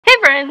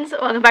friends,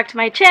 welcome back to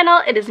my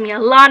channel. It is me,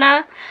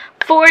 Alana.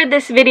 For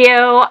this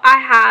video, I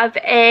have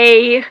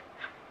a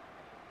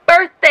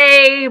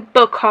birthday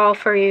book haul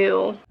for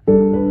you.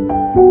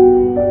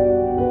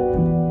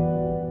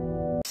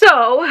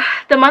 So,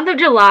 the month of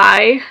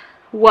July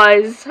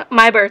was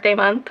my birthday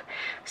month,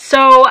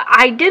 so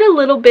I did a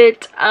little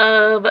bit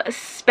of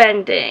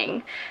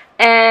spending,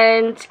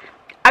 and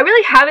I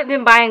really haven't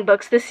been buying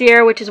books this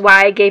year, which is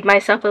why I gave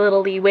myself a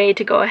little leeway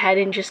to go ahead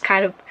and just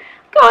kind of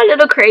go a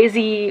little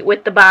crazy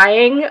with the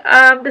buying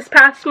this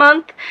past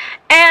month.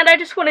 And I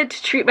just wanted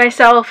to treat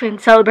myself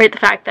and celebrate the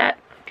fact that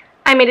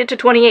I made it to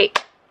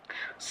 28.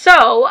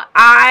 So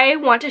I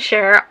want to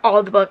share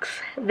all the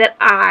books that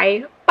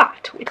I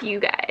bought with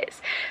you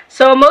guys.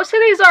 So most of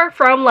these are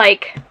from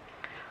like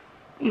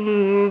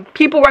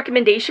people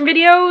recommendation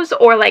videos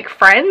or like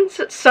friends,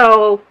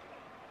 so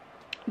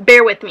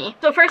bear with me.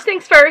 So first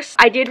things first,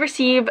 I did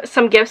receive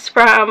some gifts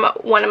from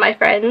one of my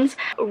friends.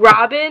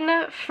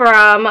 Robin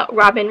from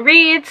Robin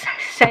Reads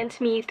sent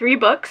me 3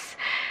 books,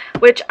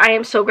 which I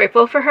am so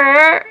grateful for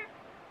her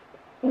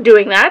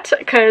doing that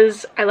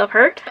because I love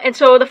her. And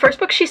so the first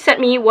book she sent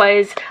me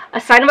was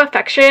A Sign of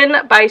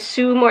Affection by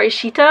Sue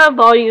Morishita,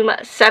 volume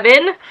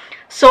 7.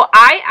 So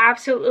I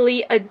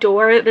absolutely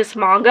adore this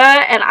manga,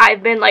 and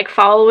I've been like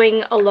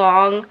following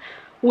along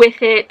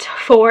with it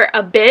for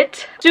a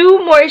bit. Sue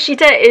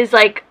Morishita is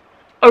like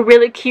a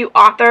really cute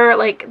author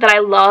like that I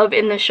love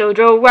in the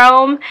shoujo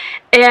realm,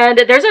 and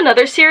there's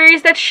another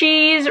series that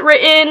she's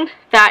written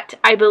that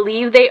I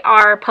believe they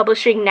are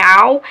publishing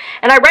now,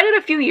 and I read it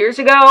a few years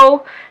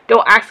ago.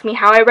 Don't ask me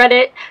how I read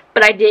it,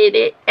 but I did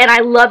it and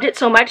I loved it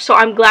so much, so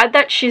I'm glad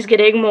that she's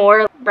getting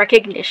more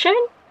recognition,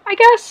 I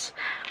guess,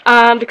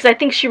 because I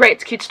think she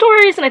writes cute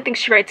stories and I think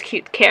she writes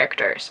cute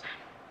characters.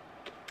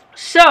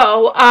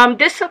 So,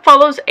 this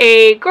follows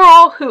a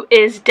girl who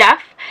is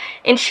deaf,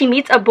 and she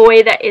meets a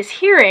boy that is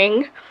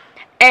hearing,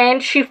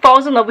 and she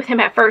falls in love with him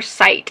at first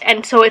sight.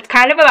 And so it's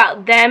kind of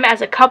about them as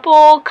a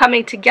couple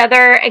coming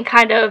together and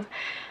kind of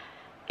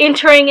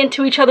entering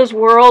into each other's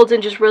worlds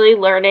and just really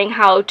learning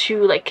how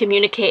to like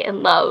communicate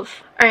and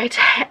love. Alright,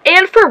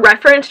 and for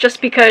reference,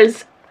 just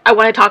because I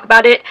want to talk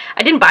about it,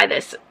 I didn't buy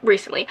this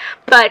recently,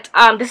 but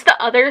this is the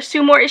other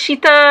Sue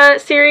Morishita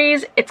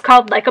series. It's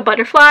called Like a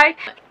Butterfly.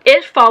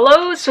 It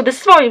follows, so this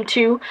is volume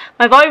 2.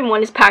 My volume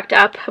 1 is packed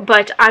up,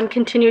 but I'm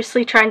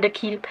continuously trying to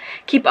keep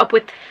up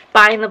with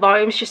buying the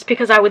volumes just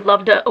because I would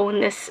love to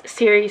own this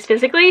series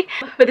physically.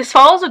 But this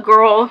follows a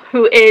girl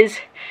who is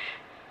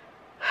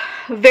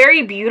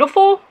very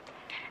beautiful,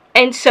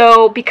 and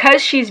so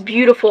because she's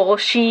beautiful,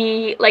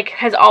 she like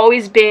has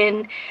always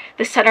been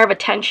the center of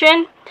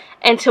attention.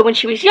 And so when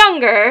she was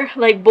younger,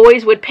 like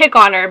boys would pick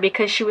on her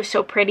because she was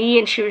so pretty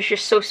and she was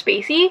just so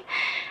spacey.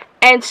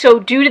 And so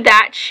due to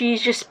that,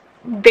 she's just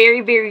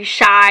very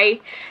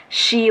shy.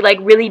 She like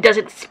really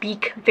doesn't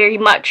speak very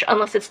much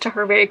unless it's to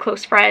her very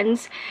close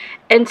friends.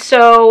 And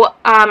so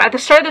at the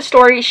start of the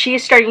story, she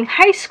is starting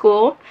high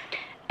school,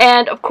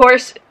 and of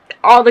course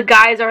all the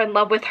guys are in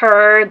love with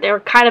her. They're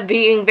kind of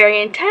being very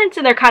intense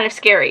and they're kind of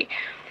scary.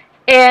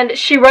 And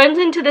she runs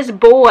into this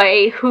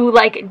boy who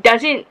like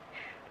doesn't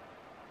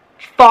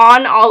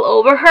fawn all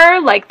over her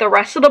like the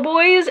rest of the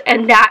boys,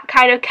 and that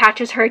kind of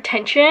catches her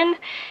attention.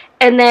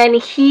 And then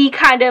he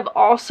kind of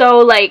also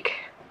like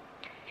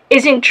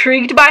is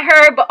intrigued by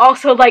her, but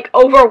also like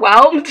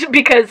overwhelmed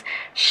because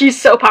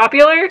she's so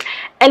popular.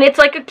 And it's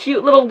like a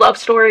cute little love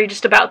story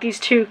just about these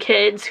two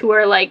kids who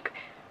are like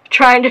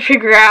trying to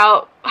figure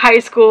out high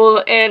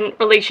school and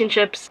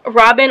relationships.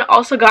 Robin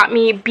also got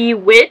me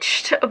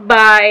Bewitched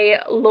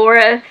by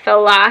Laura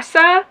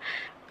Thalassa.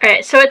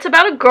 Alright, so it's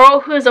about a girl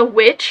who is a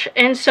witch,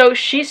 and so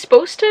she's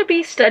supposed to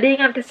be studying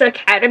at this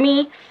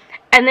academy,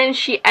 and then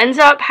she ends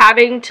up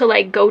having to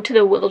like go to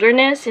the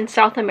wilderness in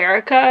South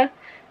America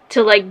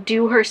to like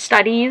do her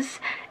studies,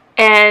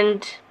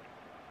 and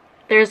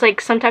there's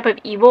like some type of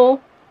evil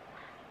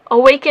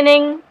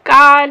awakening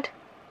god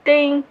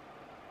thing.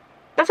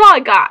 That's all I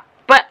got,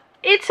 but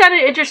it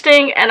sounded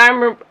interesting and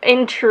I'm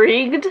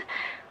intrigued,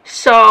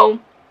 so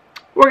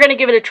we're gonna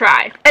give it a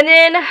try. And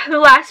then the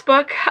last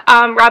book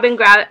Robin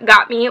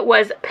got me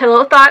was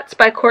Pillow Thoughts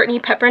by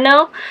Courtney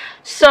Peppernill.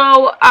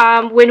 So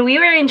when we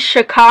were in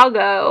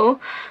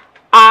Chicago,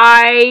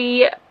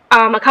 a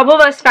couple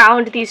of us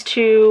found these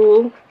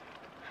 2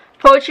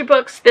 poetry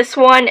books, this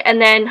one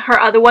and then her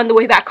other one, The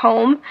Way Back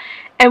Home,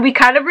 and we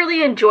kind of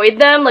really enjoyed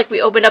them. Like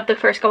we opened up the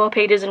first couple of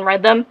pages and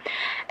read them,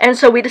 and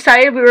so we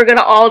decided we were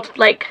gonna all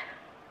like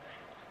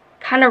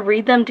kind of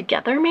read them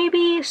together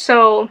maybe.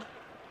 So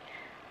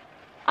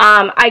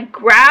I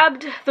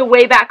grabbed The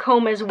Way Back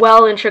Home as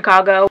well in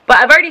Chicago, but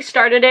I've already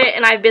started it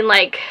and I've been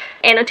like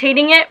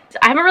annotating it.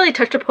 I haven't really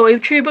touched a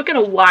poetry book in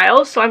a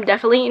while, so I'm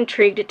definitely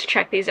intrigued to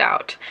check these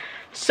out.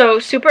 So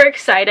super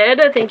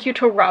excited. Thank you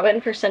to Robin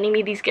for sending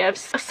me these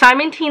gifts.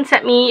 Simon Teen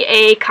sent me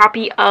a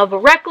copy of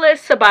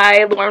Reckless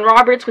by Lauren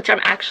Roberts, which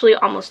I'm actually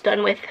almost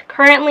done with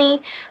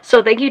currently.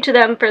 So thank you to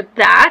them for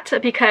that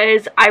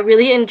because I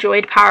really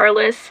enjoyed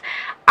Powerless.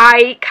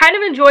 I kind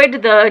of enjoyed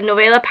the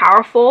novela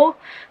Powerful,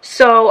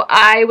 so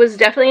I was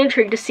definitely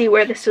intrigued to see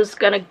where this was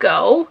gonna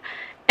go,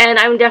 and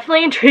I'm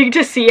definitely intrigued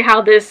to see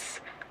how this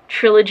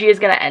trilogy is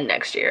gonna end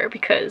next year,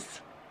 because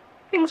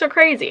things are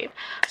crazy.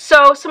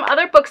 So some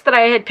other books that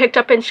I had picked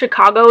up in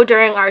Chicago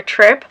during our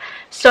trip.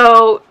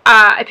 So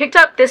I picked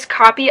up this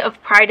copy of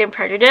Pride and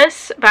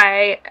Prejudice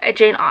by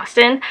Jane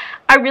Austen.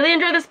 I really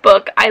enjoyed this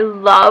book. I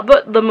love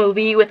the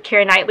movie with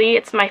Keira Knightley.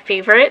 It's my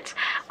favorite.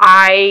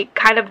 I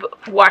kind of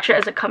watch it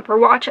as a comfort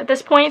watch at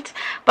this point,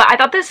 but I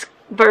thought this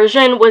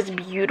version was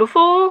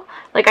beautiful.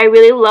 Like, I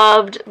really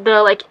loved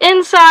the like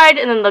inside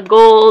and then the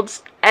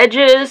gold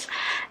edges,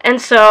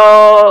 and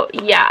so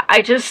yeah,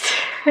 I just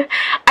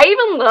I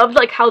even loved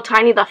like how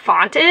tiny the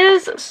font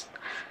is,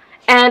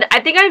 and I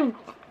think I've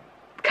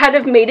kind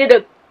of made it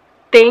a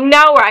thing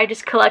now where I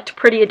just collect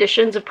pretty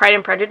editions of Pride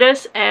and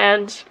Prejudice,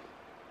 and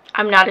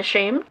I'm not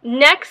ashamed.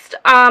 Next,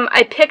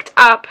 I picked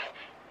up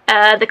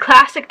the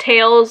Classic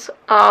Tales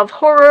of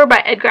Horror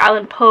by Edgar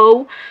Allan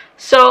Poe.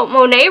 So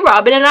Monet,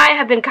 Robin, and I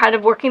have been kind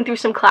of working through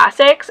some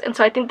classics, and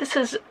so I think this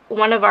is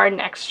one of our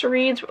next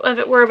reads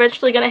that we're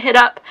eventually going to hit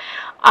up,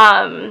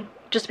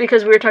 just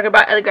because we were talking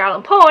about Edgar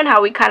Allan Poe and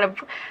how we kind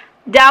of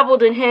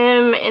dabbled in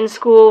him in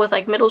school with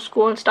like middle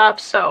school and stuff.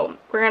 So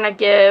we're going to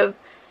give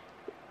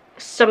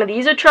some of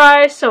these a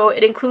try. So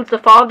it includes The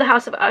Fall of the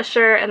House of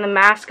Usher and The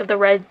Mask of the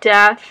Red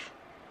Death,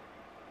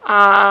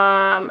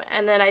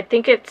 and then I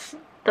think it's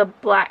The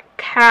Black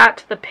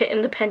Cat, The Pit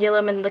and the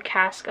Pendulum, and The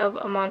Cask of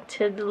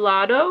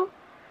Amontillado.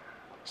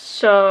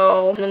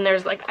 So, and then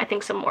there's like, I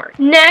think some more.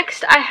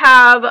 Next, I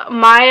have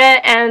Maya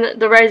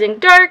and the Rising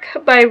Dark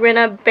by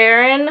Rinna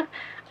Barron.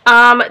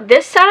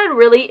 This sounded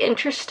really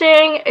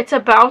interesting. It's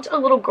about a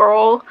little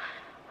girl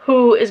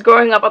who is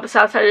growing up on the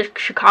south side of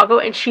Chicago,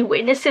 and she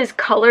witnesses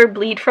color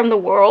bleed from the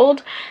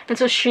world, and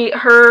so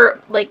her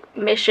like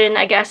mission,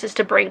 I guess, is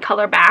to bring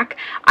color back.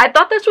 I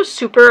thought this was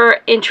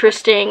super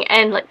interesting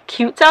and like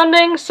cute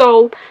sounding,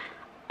 so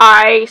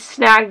I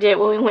snagged it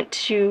when we went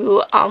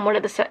to one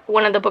of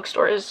the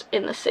bookstores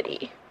in the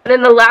city. And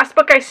then the last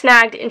book I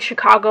snagged in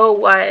Chicago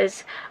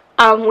was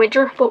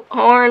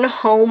Winterborn: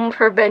 Home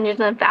for Vengeance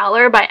and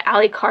Valor by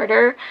Allie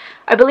Carter.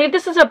 I believe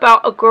this is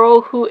about a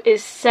girl who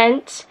is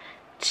sent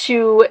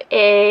to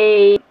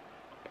a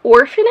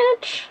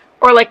orphanage,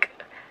 or like,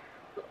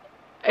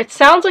 it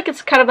sounds like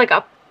it's kind of like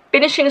a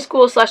finishing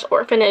school slash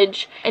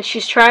orphanage, and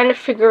she's trying to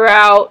figure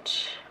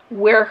out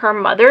where her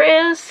mother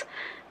is,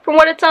 from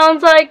what it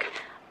sounds like.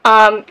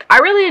 I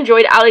really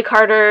enjoyed Allie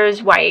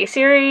Carter's YA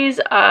series,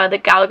 The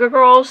Gallagher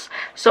Girls,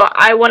 so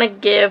I want to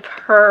give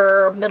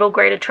her Middle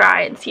Grade a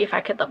try and see if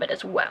I could love it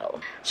as well.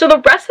 So the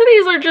rest of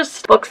these are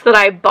just books that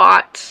I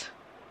bought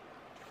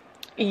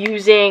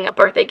using a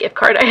birthday gift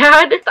card I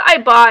had. I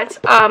bought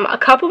a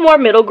couple more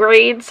middle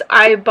grades.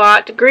 I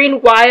bought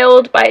Green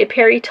Wild by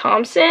Perry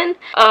Thompson,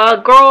 a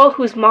girl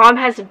whose mom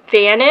has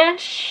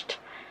vanished,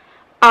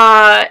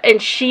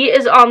 and she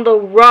is on the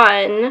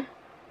run,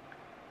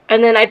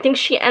 and then I think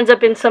she ends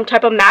up in some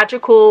type of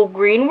magical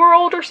green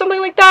world or something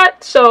like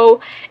that.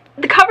 So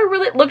the cover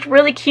looked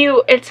really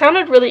cute. It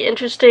sounded really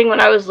interesting when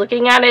I was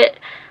looking at it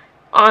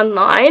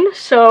online,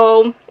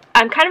 so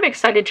I'm kind of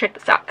excited to check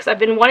this out because I've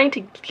been wanting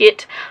to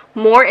get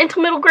more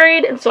into middle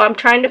grade, and so I'm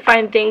trying to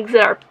find things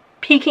that are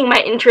piquing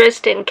my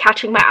interest and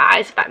catching my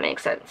eyes, if that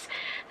makes sense.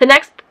 The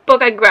next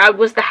book I grabbed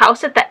was The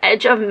House at the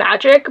Edge of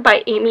Magic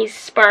by Amy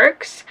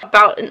Sparks,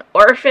 about an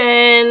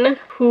orphan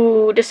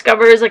who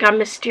discovers like a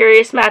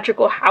mysterious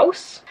magical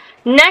house.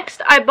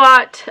 Next, I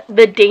bought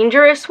The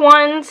Dangerous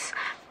Ones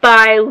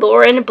by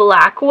Lauren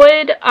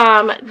Blackwood.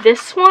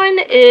 This one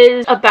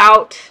is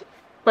about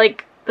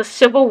like the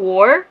Civil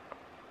War.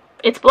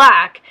 It's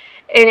black,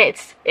 and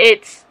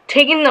it's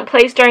taking the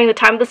place during the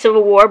time of the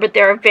Civil War, but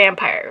there are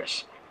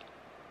vampires.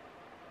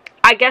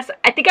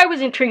 I think I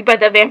was intrigued by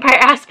the vampire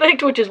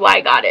aspect, which is why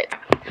I got it.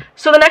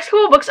 So the next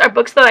couple of books are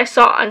books that I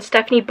saw on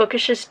Stephanie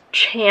Bookish's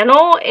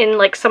channel in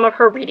like some of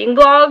her reading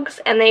vlogs,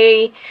 and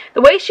the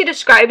way she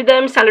described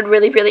them sounded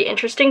really, really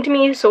interesting to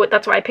me, so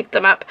that's why I picked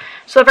them up.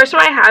 So the first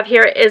one I have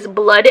here is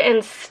Blood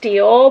and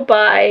Steel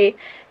by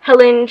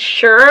Helen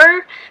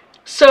Schurer.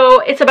 So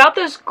it's about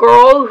this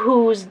girl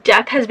whose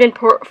death has been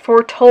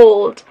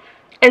foretold,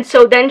 and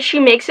so then she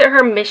makes it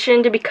her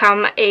mission to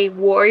become a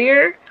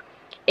warrior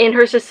in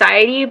her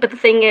society, but the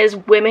thing is,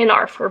 women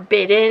are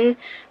forbidden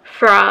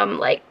from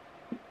like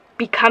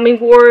becoming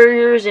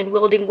warriors and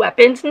wielding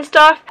weapons and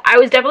stuff. I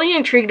was definitely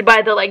intrigued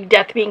by the like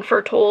death being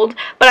foretold,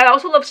 but I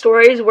also love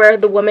stories where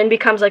the woman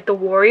becomes like the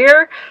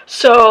warrior,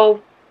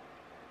 so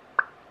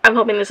I'm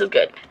hoping this is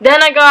good.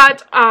 Then I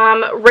got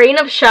Reign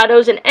of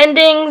Shadows and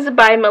Endings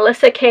by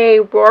Melissa K.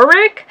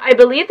 Rorick. I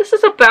believe this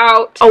is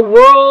about a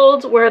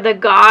world where the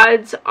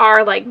gods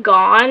are like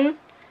gone,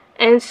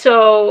 and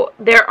so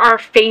there are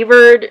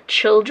favored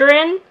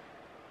children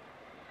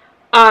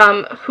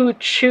who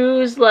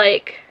choose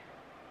like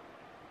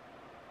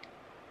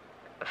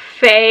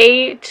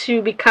fae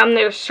to become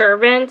their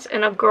servants,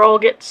 and a girl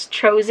gets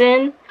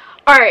chosen.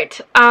 Alright,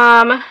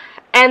 and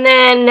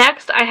then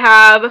next I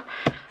have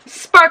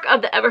Spark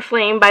of the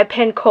Everflame by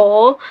Penn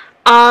Cole.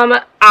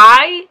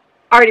 I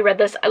already read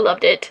this. I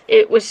loved it.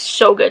 It was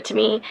so good to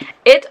me.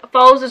 It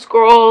follows this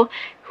girl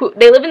who,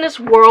 they live in this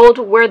world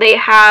where they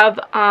have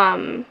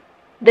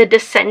the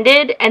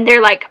Descended, and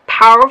they're like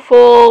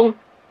powerful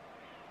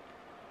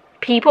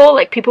people,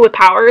 like people with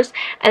powers,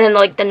 and then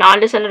like the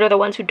non-Descended are the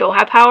ones who don't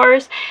have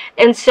powers.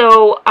 And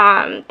so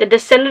the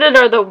Descended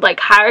are the like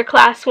higher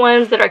class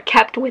ones that are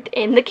kept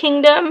within the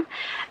kingdom,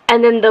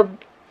 and then the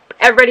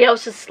everybody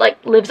else just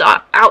like lives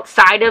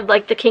outside of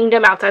like the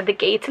kingdom, outside the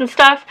gates and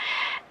stuff.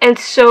 And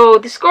so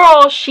this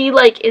girl, she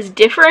like is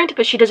different,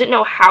 but she doesn't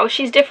know how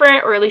she's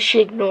different, or at least she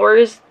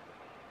ignores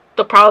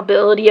the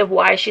probability of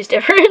why she's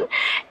different.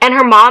 And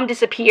her mom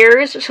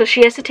disappears, so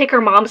she has to take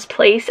her mom's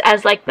place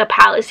as like the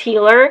palace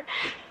healer.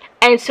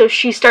 And so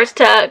she starts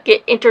to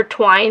get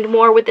intertwined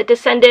more with the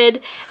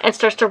Descended and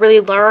starts to really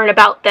learn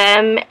about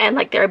them and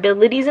like their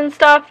abilities and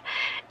stuff.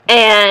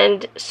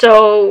 And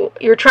so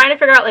you're trying to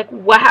figure out like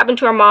what happened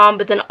to her mom,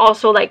 but then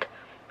also like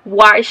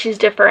why she's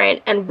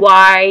different and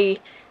why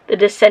the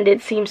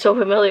Descended seems so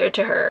familiar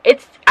to her.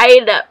 I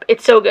ate it up.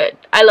 It's so good.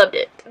 I loved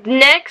it.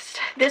 Next,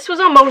 this was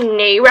a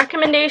Monet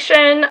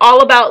recommendation,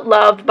 All About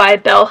Love by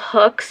Bell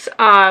Hooks.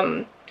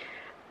 I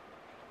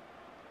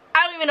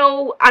don't even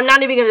know. I'm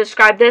not even going to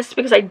describe this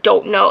because I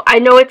don't know. I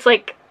know it's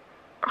like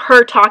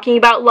her talking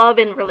about love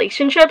and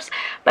relationships,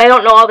 but I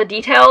don't know all the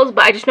details.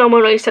 But I just know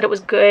Monet said it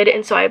was good,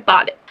 and so I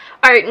bought it.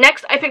 Alright,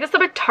 next, I picked this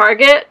up at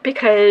Target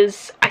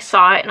because I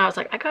saw it and I was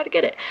like, I gotta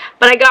get it.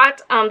 But I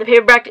got the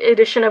paperback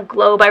edition of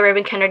Glow by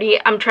Raven Kennedy.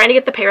 I'm trying to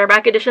get the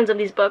paperback editions of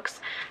these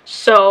books,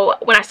 so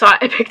when I saw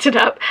it, I picked it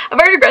up. I've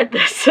already read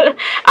this.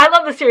 I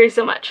love the series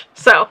so much,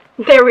 so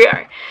there we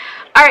are.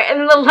 Alright,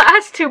 and the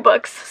last two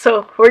books,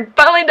 so we're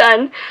finally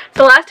done.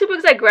 So the last two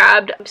books I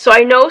grabbed, so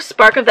I know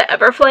Spark of the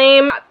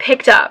Everflame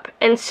picked up,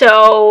 and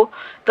so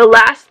the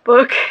last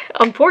book,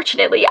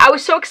 unfortunately, I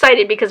was so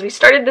excited because we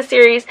started the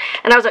series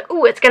and I was like,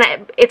 ooh,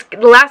 the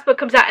last book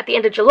comes out at the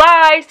end of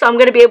July, so I'm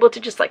gonna be able to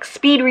just like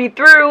speed read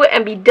through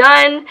and be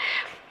done.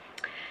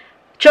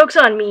 Joke's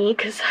on me,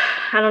 because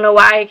I don't know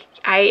why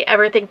I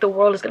ever think the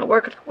world is gonna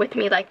work with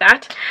me like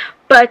that.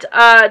 But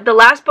the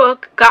last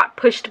book got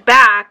pushed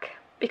back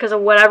because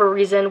of whatever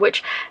reason,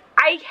 which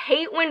I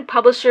hate when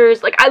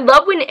publishers, like I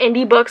love when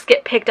indie books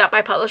get picked up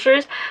by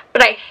publishers,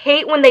 but I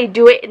hate when they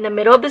do it in the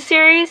middle of the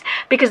series,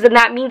 because then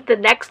that means the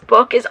next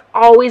book is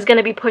always going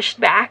to be pushed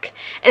back,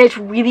 and it's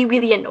really,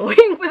 really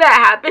annoying when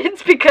that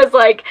happens, because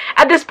like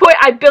at this point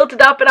I built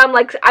it up and I'm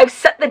like, I've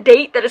set the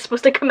date that it's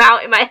supposed to come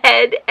out in my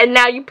head, and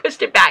now you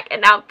pushed it back,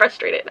 and now I'm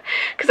frustrated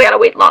because I gotta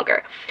wait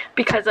longer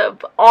because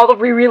of all the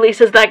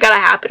re-releases that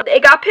gotta happen.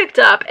 It got picked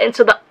up, and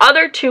so the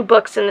other two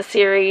books in the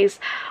series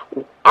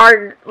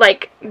are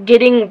like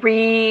getting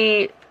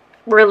re-released,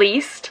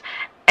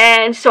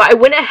 and so I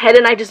went ahead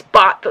and I just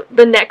bought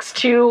the next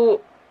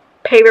two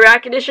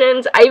paperback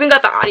editions. I even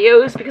got the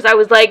audios because I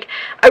was like,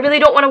 I really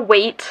don't want to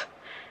wait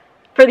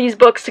for these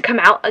books to come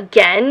out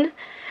again.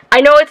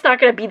 I know it's not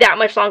going to be that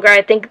much longer.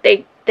 I think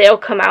they'll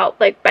come out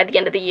like by the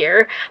end of the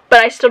year, but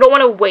I still don't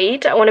want to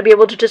wait. I want to be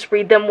able to just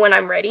read them when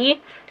I'm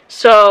ready.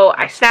 So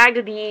I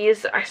snagged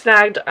these. I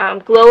snagged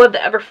Glow of the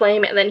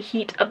Everflame and then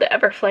Heat of the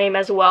Everflame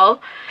as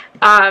well,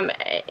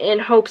 in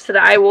hopes that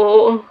I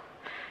will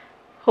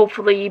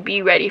hopefully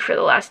be ready for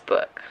the last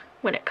book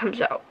when it comes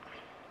out.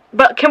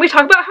 But can we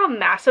talk about how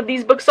massive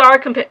these books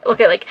are?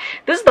 Okay, like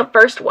this is the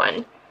first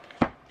one,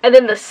 and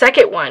then the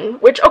second one,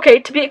 which, okay,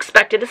 to be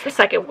expected, it's the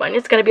second one.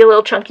 It's going to be a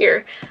little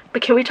chunkier.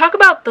 But can we talk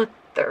about the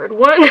third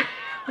one?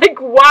 Like,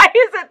 why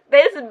is it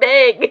this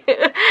big?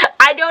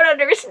 I don't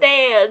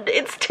understand.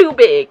 It's too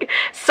big.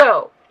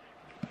 So,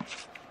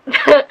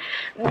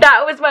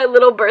 that was my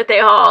little birthday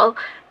haul.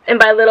 And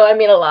by little, I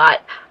mean a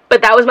lot.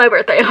 But that was my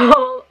birthday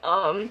haul.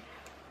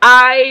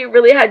 I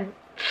really had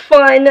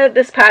fun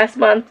this past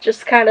month,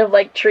 just kind of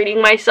like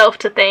treating myself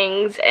to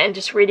things and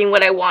just reading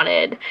what I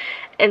wanted.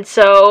 And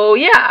so,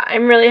 yeah,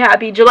 I'm really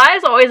happy. July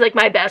is always like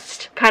my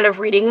best kind of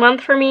reading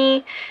month for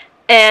me.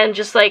 And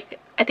just like,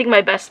 I think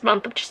my best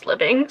month of just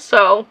living.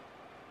 So,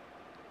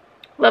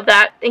 love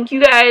that. Thank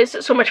you guys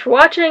so much for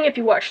watching. If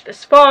you watched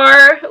this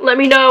far, let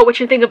me know what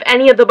you think of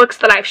any of the books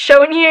that I've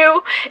shown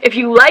you. If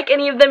you like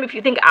any of them, if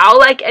you think I'll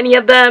like any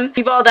of them,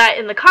 leave all that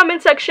in the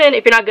comment section.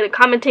 If you're not good at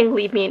commenting,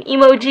 leave me an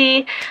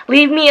emoji.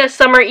 Leave me a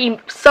summer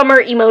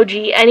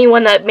emoji,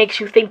 anyone that makes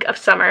you think of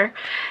summer.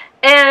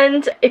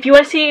 And if you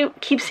want to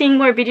keep seeing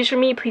more videos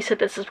from me, please hit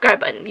the subscribe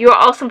button. You are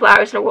awesome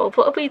flowers in a world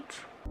full of weeds.